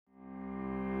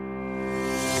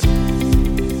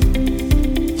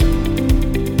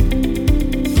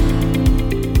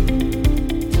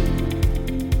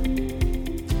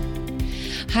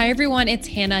everyone, it's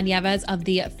Hannah Nieves of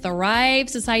the Thrive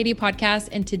Society podcast.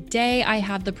 And today I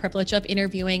have the privilege of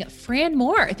interviewing Fran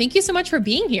Moore. Thank you so much for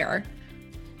being here.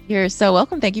 You're so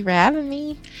welcome. Thank you for having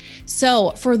me.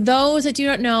 So for those that do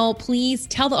not know, please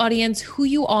tell the audience who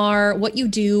you are, what you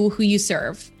do, who you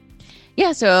serve.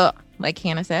 Yeah, so like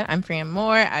Hannah said, I'm Fran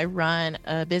Moore. I run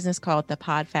a business called The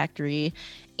Pod Factory,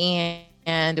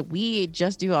 and we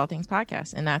just do all things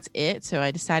podcasts, and that's it. So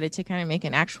I decided to kind of make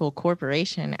an actual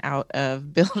corporation out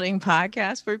of building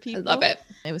podcasts for people. I love it.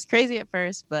 It was crazy at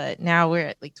first, but now we're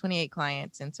at like 28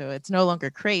 clients. And so it's no longer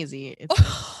crazy.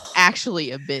 It's actually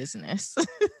a business.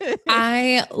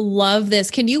 I love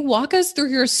this. Can you walk us through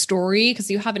your story?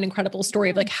 Because you have an incredible story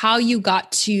of like how you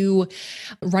got to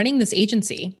running this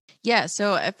agency. Yeah.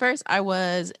 So at first I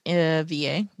was a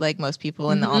VA, like most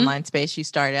people in the online space. You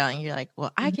start out and you're like,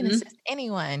 well, I can assist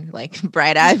anyone, like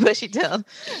bright-eyed, bushy-tailed.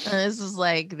 This was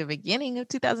like the beginning of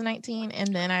 2019.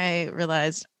 And then I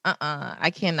realized,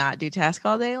 I cannot do tasks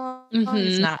all day long.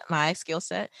 It's not my skill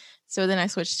set. So then I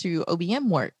switched to OBM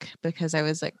work because I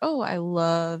was like, oh, I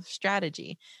love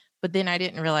strategy. But then I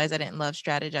didn't realize I didn't love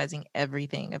strategizing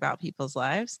everything about people's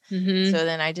lives. So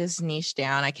then I just niched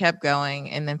down. I kept going.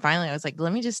 And then finally I was like,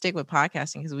 let me just stick with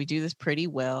podcasting because we do this pretty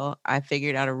well. I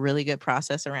figured out a really good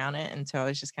process around it. And so I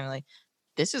was just kind of like,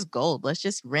 this is gold. Let's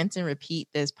just rinse and repeat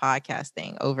this podcast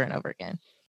thing over and over again.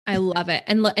 I love it.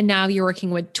 And now you're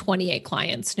working with 28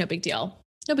 clients. No big deal.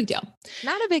 No big deal.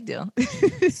 Not a big deal.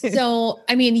 So,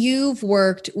 I mean, you've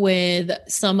worked with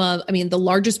the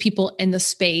largest people in the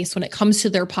space when it comes to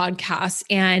their podcasts.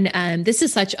 And this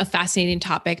is such a fascinating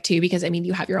topic too, because I mean,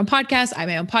 you have your own podcast, I have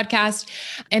my own podcast.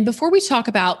 And before we talk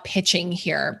about pitching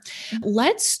here,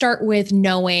 let's start with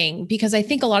knowing, because I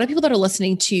think a lot of people that are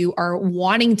listening to are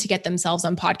wanting to get themselves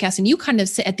on podcasts, and you kind of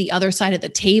sit at the other side of the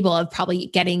table of probably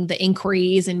getting the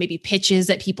inquiries and maybe pitches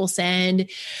that people send.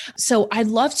 So I'd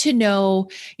love to know,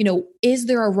 is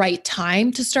there a right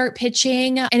time to start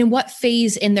pitching? And in what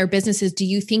phase in their businesses do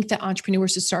you think that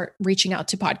entrepreneurs should start reaching out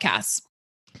to podcasts?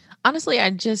 Honestly,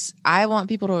 I want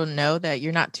people to know that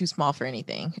you're not too small for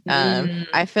anything.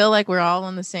 I feel like we're all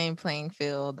on the same playing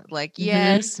field. Like,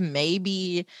 yes,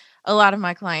 maybe a lot of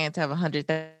my clients have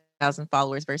 100,000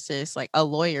 followers versus like a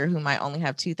lawyer who might only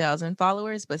have 2,000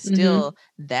 followers, but still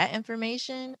that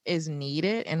information is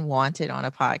needed and wanted on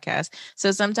a podcast.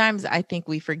 So sometimes I think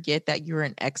we forget that you're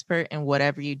an expert in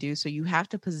whatever you do. So you have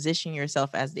to position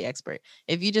yourself as the expert.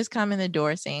 If you just come in the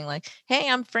door saying like, hey,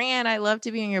 I'm Fran, I love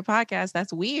to be on your podcast,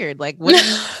 that's weird. Like, what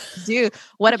do you do?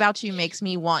 What about you makes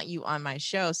me want you on my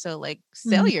show? So like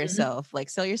sell yourself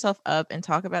up and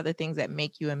talk about the things that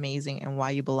make you amazing and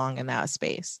why you belong in that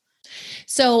space.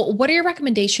 So what are your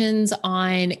recommendations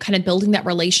on kind of building that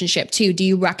relationship too? Do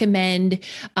you recommend,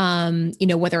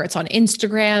 whether it's on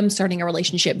Instagram, starting a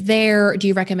relationship there? Do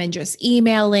you recommend just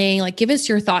emailing? Like, give us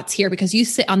your thoughts here, because you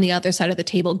sit on the other side of the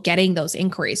table getting those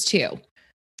inquiries too.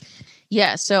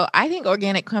 Yeah. So I think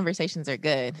organic conversations are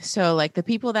good. So like the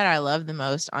people that I love the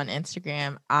most on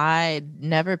Instagram, I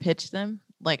never pitch them.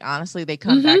 Like, honestly, they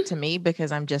come back to me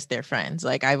because I'm just their friends.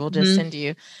 Like, I will just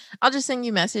I'll just send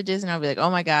you messages and I'll be like,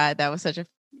 oh my God, that was such a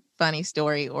funny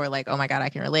story. Or like, oh my God, I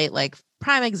can relate. Like,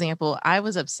 prime example, I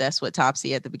was obsessed with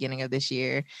Topsy at the beginning of this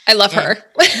year. I love her.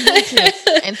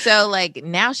 And so like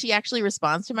now she actually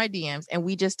responds to my DMs and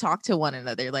we just talk to one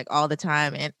another like all the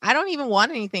time. And I don't even want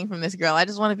anything from this girl. I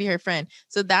just want to be her friend.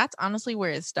 So that's honestly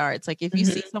where it starts. Like if you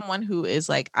see someone who is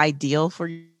like ideal for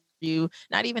you,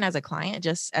 not even as a client,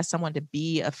 just as someone to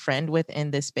be a friend with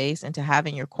in this space and to have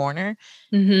in your corner,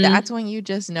 that's when you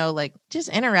just know, like, just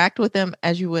interact with them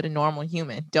as you would a normal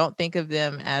human. Don't think of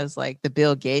them as like the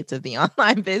Bill Gates of the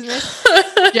online business.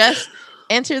 Just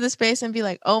enter the space and be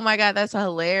like, oh my God, that's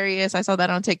hilarious. I saw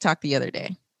that on TikTok the other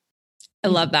day. I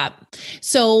love that.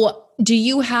 So do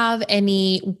you have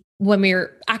any, when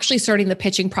we're actually starting the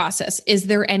pitching process, is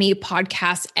there any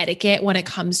podcast etiquette when it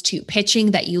comes to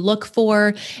pitching that you look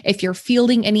for? If you're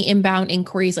fielding any inbound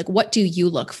inquiries, like what do you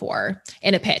look for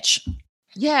in a pitch?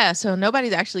 Yeah. So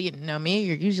nobody's actually getting to know me.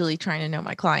 You're usually trying to know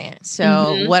my client.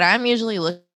 So what I'm usually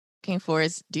looking for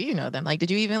is, do you know them? Like, did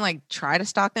you even like try to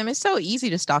stalk them? It's so easy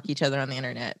to stalk each other on the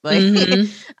internet. Like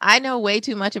I know way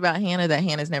too much about Hannah that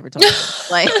Hannah's never told me.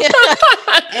 Like,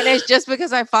 and it's just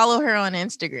because I follow her on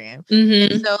Instagram.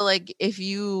 And so like, if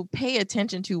you pay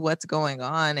attention to what's going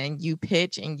on and you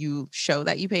pitch and you show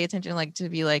that you pay attention, like to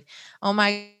be like, oh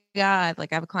my God,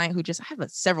 like I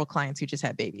have several clients who just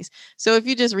had babies. So if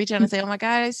you just reach out and say, oh my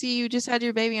God, I see you just had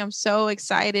your baby. I'm so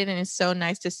excited. And it's so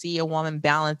nice to see a woman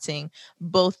balancing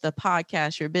both the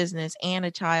podcast, your business, and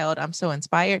a child. I'm so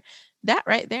inspired. That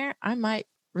right there, I might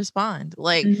respond.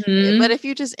 Like, but if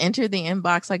you just enter the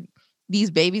inbox, like these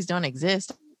babies don't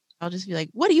exist, I'll just be like,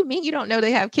 what do you mean you don't know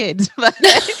they have kids? But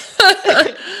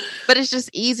it's just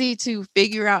easy to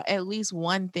figure out at least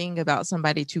one thing about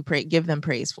somebody to give them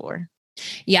praise for.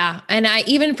 Yeah. And I,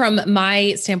 even from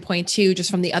my standpoint too,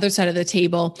 just from the other side of the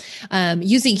table,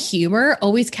 using humor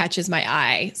always catches my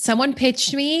eye. Someone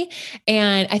pitched me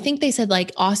and I think they said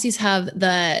like Aussies have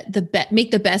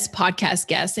make the best podcast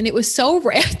guests. And it was so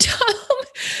random.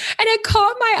 And it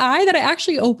caught my eye that I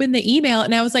actually opened the email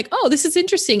and I was like, oh, this is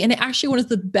interesting. And it actually one of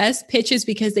the best pitches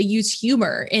because they use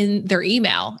humor in their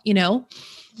email, you know?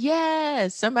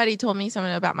 Yes. Somebody told me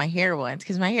something about my hair once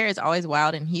because my hair is always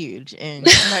wild and huge. And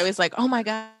somebody was like, oh my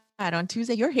God, on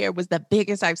Tuesday, your hair was the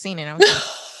biggest I've seen. And I was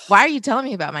like, why are you telling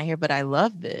me about my hair? But I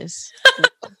love this.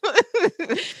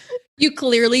 You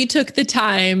clearly took the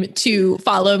time to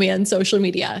follow me on social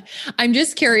media. I'm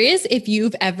just curious if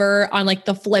you've ever, on like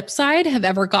the flip side, have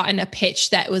ever gotten a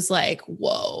pitch that was like,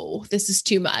 whoa, this is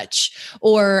too much,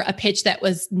 or a pitch that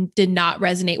did not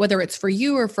resonate, whether it's for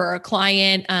you or for a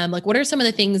client. Like what are some of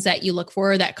the things that you look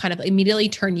for that kind of immediately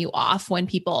turn you off when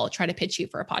people try to pitch you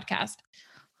for a podcast?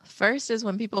 First is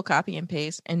when people copy and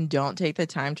paste and don't take the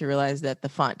time to realize that the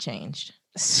font changed.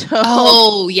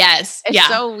 So yes. It's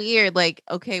so weird. Like,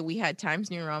 okay, we had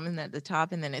Times New Roman at the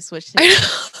top and then it switched to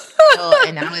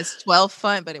and now it's 12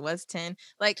 font, but it was 10.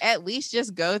 Like, at least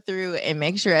just go through and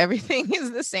make sure everything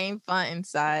is the same font and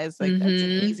size. Like, that's an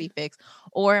easy fix.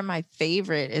 Or my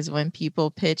favorite is when people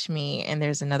pitch me and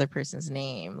there's another person's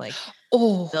name. Like,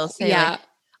 they'll say, like,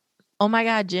 oh my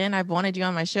God, Jen, I've wanted you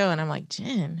on my show. And I'm like,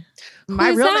 Jen,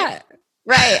 my real name.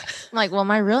 Right. I'm like, well,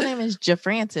 my real name is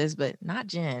JaFrancis, but not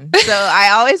Jen. So I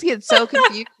always get so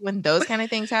confused when those kind of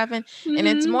things happen. And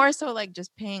it's more so like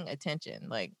just paying attention,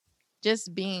 like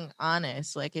just being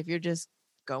honest. Like if you're just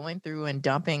going through and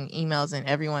dumping emails in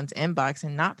everyone's inbox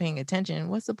and not paying attention,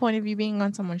 what's the point of you being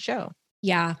on someone's show?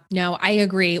 Yeah, no, I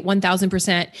agree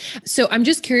 1000%. So I'm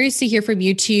just curious to hear from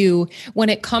you too, when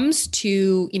it comes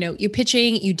to, you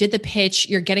pitching, you did the pitch,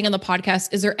 you're getting on the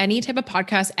podcast. Is there any type of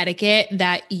podcast etiquette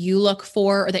that you look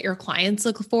for or that your clients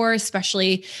look for,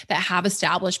 especially that have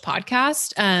established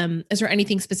podcasts? Is there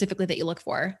anything specifically that you look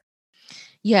for?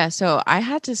 Yeah. So I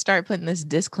had to start putting this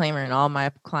disclaimer in all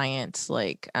my clients,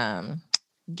 like,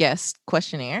 guest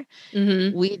questionnaire.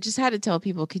 We just had to tell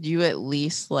people, could you at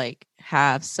least like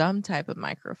have some type of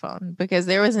microphone? Because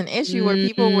there was an issue where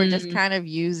people were just kind of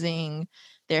using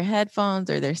their headphones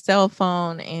or their cell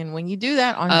phone. And when you do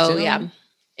that on Zoom,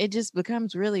 it just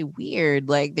becomes really weird.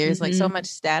 Like there's like so much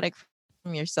static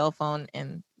from your cell phone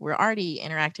and we're already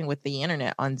interacting with the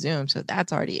internet on Zoom. So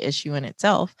that's already an issue in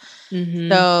itself.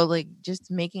 So like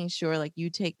just making sure like you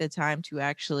take the time to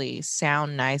actually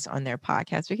sound nice on their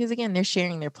podcast, because again, they're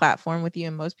sharing their platform with you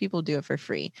and most people do it for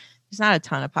free. There's not a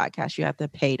ton of podcasts you have to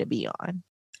pay to be on.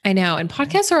 I know. And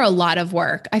podcasts are a lot of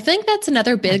work. I think that's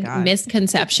another big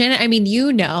misconception. I mean,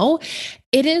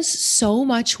 it is so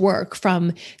much work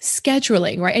from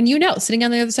scheduling, right? And sitting on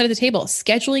the other side of the table,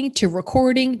 scheduling to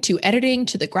recording, to editing,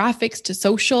 to the graphics, to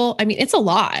social. I mean, it's a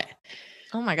lot.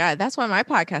 Oh my God. That's why my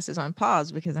podcast is on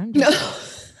pause, because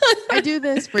I do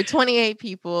this for 28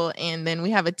 people and then we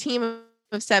have a team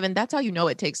of 7. That's how you know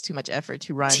it takes too much effort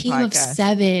to run a team of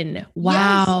 7.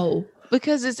 Wow. Yes.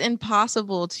 Because it's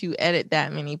impossible to edit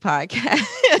that many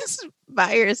podcasts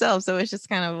by yourself. So it's just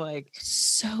kind of like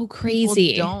so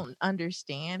crazy. People don't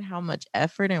understand how much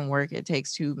effort and work it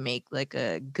takes to make like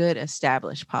a good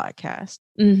established podcast.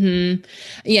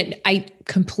 Yeah, I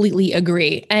completely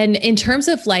agree. And in terms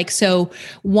of like, so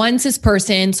once this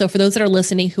person, so for those that are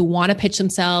listening who want to pitch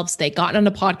themselves, they got on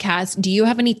a podcast, do you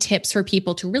have any tips for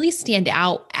people to really stand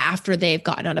out after they've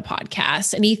gotten on a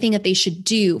podcast? Anything that they should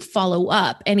do, follow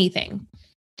up, anything?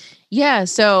 Yeah.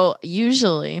 So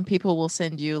usually people will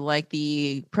send you like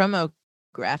the promo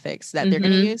graphics that they're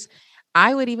going to use.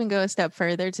 I would even go a step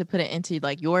further to put it into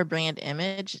like your brand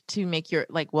image to make your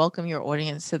like welcome your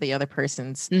audience to the other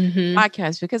person's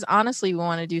podcast, because honestly, we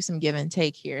want to do some give and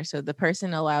take here. So the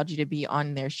person allowed you to be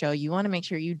on their show. You want to make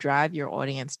sure you drive your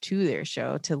audience to their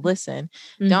show to listen.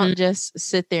 Don't just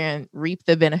sit there and reap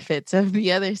the benefits of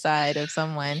the other side of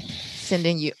someone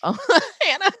sending you. Oh,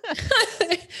 Hannah.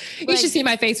 You should see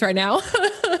my face right now.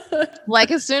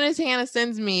 Like as soon as Hannah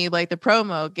sends me like the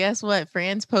promo, guess what?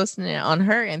 Fran's posting it on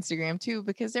her Instagram too,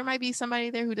 because there might be somebody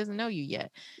there who doesn't know you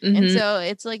yet. And so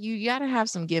it's like, you got to have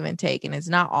some give and take, and it's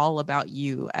not all about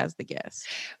you as the guest.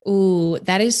 Ooh,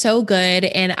 that is so good.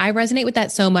 And I resonate with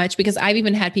that so much, because I've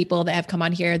even had people that have come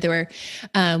on here that were,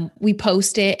 we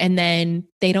post it and then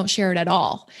they don't share it at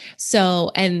all.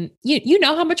 So, and you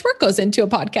know how much work goes into a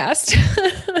podcast.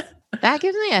 That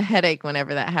gives me a headache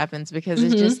whenever that happens, because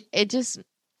it just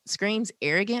screams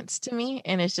arrogance to me.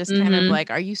 And it's just kind of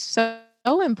like, are you so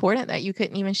so important that you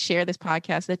couldn't even share this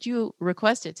podcast that you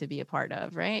requested to be a part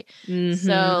of, right? Mm-hmm.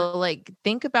 So like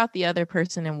think about the other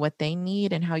person and what they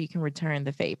need and how you can return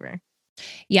the favor.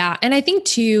 Yeah. And I think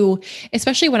too,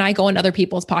 especially when I go on other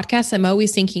people's podcasts, I'm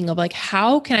always thinking of like,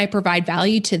 how can I provide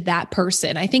value to that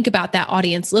person? I think about that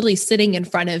audience literally sitting in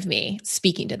front of me,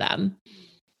 speaking to them.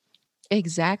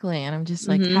 Exactly. And I'm just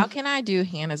like, how can I do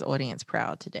Hannah's audience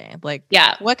proud today? Like,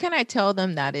 what can I tell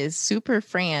them that is super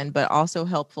Fran, but also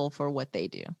helpful for what they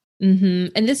do?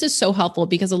 And this is so helpful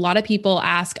because a lot of people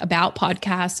ask about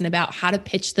podcasts and about how to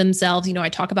pitch themselves. You know, I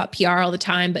talk about PR all the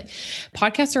time, but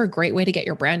podcasts are a great way to get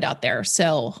your brand out there.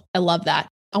 So I love that.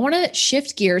 I want to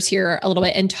shift gears here a little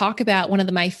bit and talk about one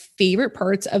of my favorite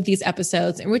parts of these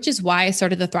episodes, and which is why I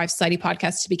started the Thrive Society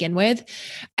podcast to begin with.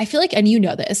 I feel like, and you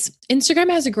know this, Instagram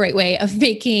has a great way of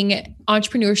making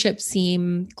entrepreneurship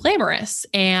seem glamorous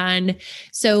and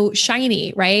so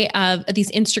shiny, right? Of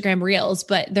these Instagram reels,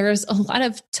 but there's a lot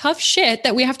of tough shit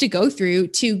that we have to go through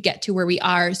to get to where we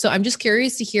are. So I'm just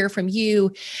curious to hear from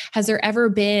you. Has there ever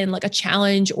been like a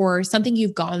challenge or something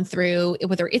you've gone through,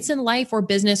 whether it's in life or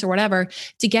business or whatever,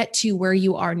 to get to where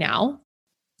you are now?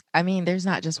 I mean, there's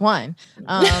not just one.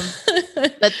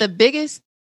 But the biggest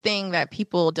thing that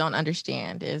people don't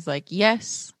understand is like,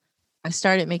 yes, I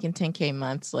started making 10K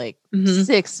months like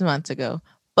 6 months ago,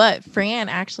 but Fran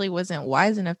actually wasn't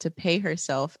wise enough to pay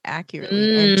herself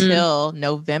accurately until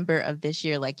November of this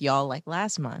year, like y'all, like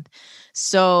last month.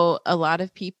 So a lot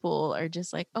of people are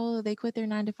just like, oh, they quit their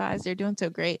 9-to-5s. They're doing so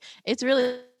great. It's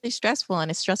really stressful, and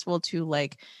it's stressful to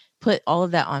like put all of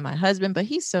that on my husband, but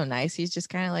he's so nice. He's just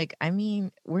kind of like, I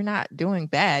mean, we're not doing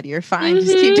bad. You're fine.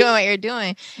 Just keep doing what you're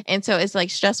doing. And so it's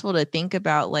like stressful to think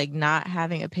about like not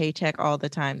having a paycheck all the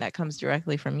time that comes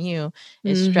directly from you.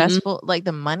 It's stressful. Like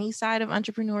the money side of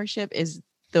entrepreneurship is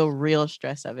the real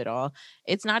stress of it all.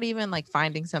 It's not even like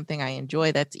finding something I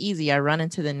enjoy. That's easy. I run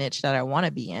into the niche that I want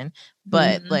to be in,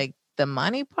 but like the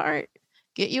money part,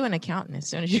 get you an accountant as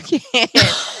soon as you can.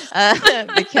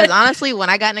 Because honestly, when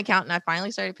I got an accountant, I finally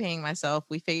started paying myself.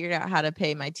 We figured out how to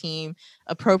pay my team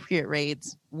appropriate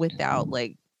rates without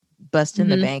like busting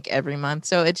the bank every month.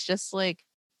 So it's just like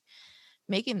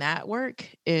making that work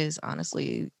is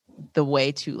honestly the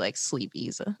way to like sleep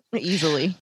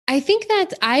easily. I think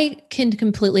that I can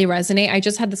completely resonate. I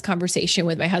just had this conversation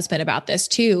with my husband about this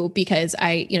too, because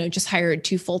I, just hired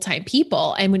 2 full-time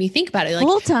people. And when you think about it, like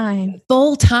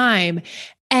full-time.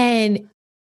 And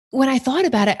when I thought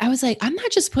about it, I was like, I'm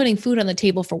not just putting food on the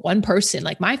table for one person,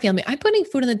 like my family, I'm putting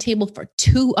food on the table for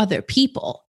 2 other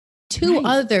people.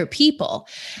 Other people.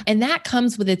 And that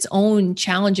comes with its own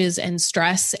challenges and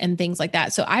stress and things like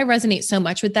that. So I resonate so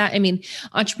much with that. I mean,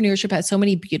 entrepreneurship has so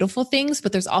many beautiful things,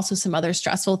 but there's also some other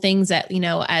stressful things that,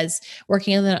 as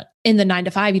working in the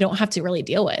 9-to-5, you don't have to really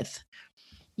deal with.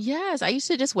 Yes, I used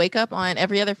to just wake up on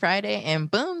every other Friday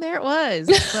and boom, there it was.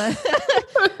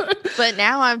 But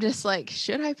now I'm just like,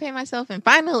 should I pay myself? And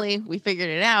finally we figured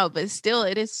it out, but still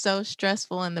it is so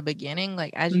stressful in the beginning.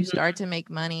 Like as you start to make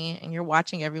money and you're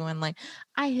watching everyone like,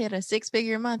 I hit a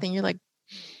 6-figure month, and you're like,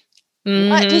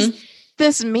 what does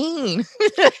this mean?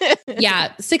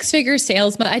 Yeah, 6-figure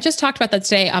sales month. I just talked about that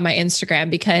today on my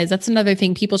Instagram, because that's another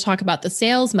thing. People talk about the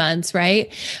sales months,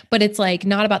 right? But it's like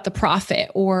not about the profit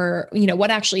or,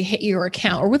 what actually hit your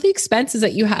account or what the expenses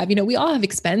that you have. We all have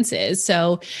expenses.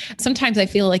 So sometimes I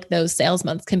feel like those sales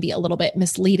months can be a little bit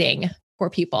misleading for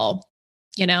people.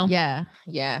 Yeah.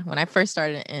 When I first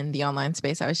started in the online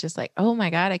space, I was just like, oh my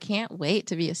God, I can't wait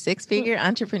to be a 6-figure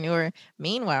entrepreneur.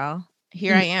 Meanwhile,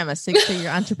 here I am, a 6-figure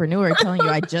entrepreneur telling you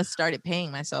I just started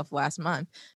paying myself last month.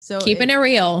 So keeping it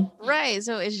real. Right.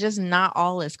 So it's just not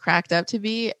all as cracked up to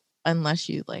be unless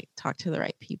you like talk to the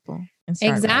right people.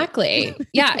 Exactly. Right.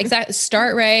 Yeah, exactly.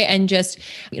 Start right. And just,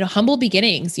 humble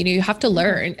beginnings, you have to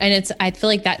learn. And I feel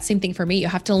like that same thing for me. You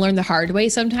have to learn the hard way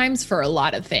sometimes for a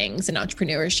lot of things in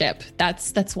entrepreneurship.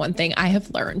 That's one thing I have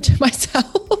learned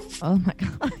myself. Oh my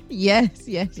God. Yes.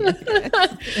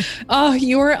 Oh,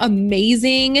 you're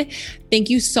amazing. Thank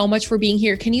you so much for being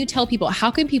here. Can you tell people,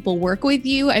 how can people work with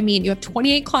you? I mean, you have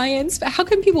 28 clients, but how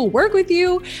can people work with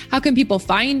you? How can people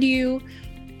find you?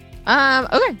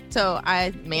 Okay. So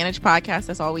I manage podcasts.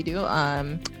 That's all we do.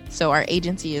 So our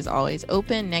agency is always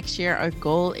open. Next year, our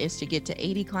goal is to get to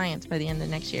 80 clients by the end of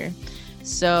next year.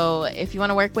 So if you want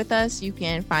to work with us, you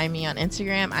can find me on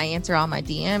Instagram. I answer all my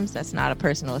DMs. That's not a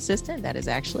personal assistant. That is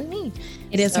actually me.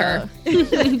 It is her.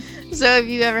 So if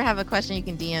you ever have a question, you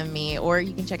can DM me, or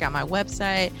you can check out my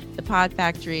website,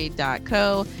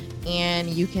 thepodfactory.co. And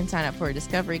you can sign up for a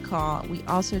discovery call. We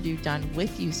also do done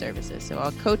with you services. So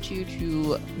I'll coach you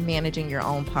to managing your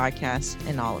own podcast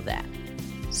and all of that.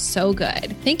 So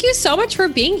good. Thank you so much for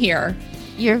being here.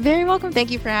 You're very welcome. Thank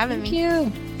you for having Thank me.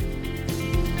 you.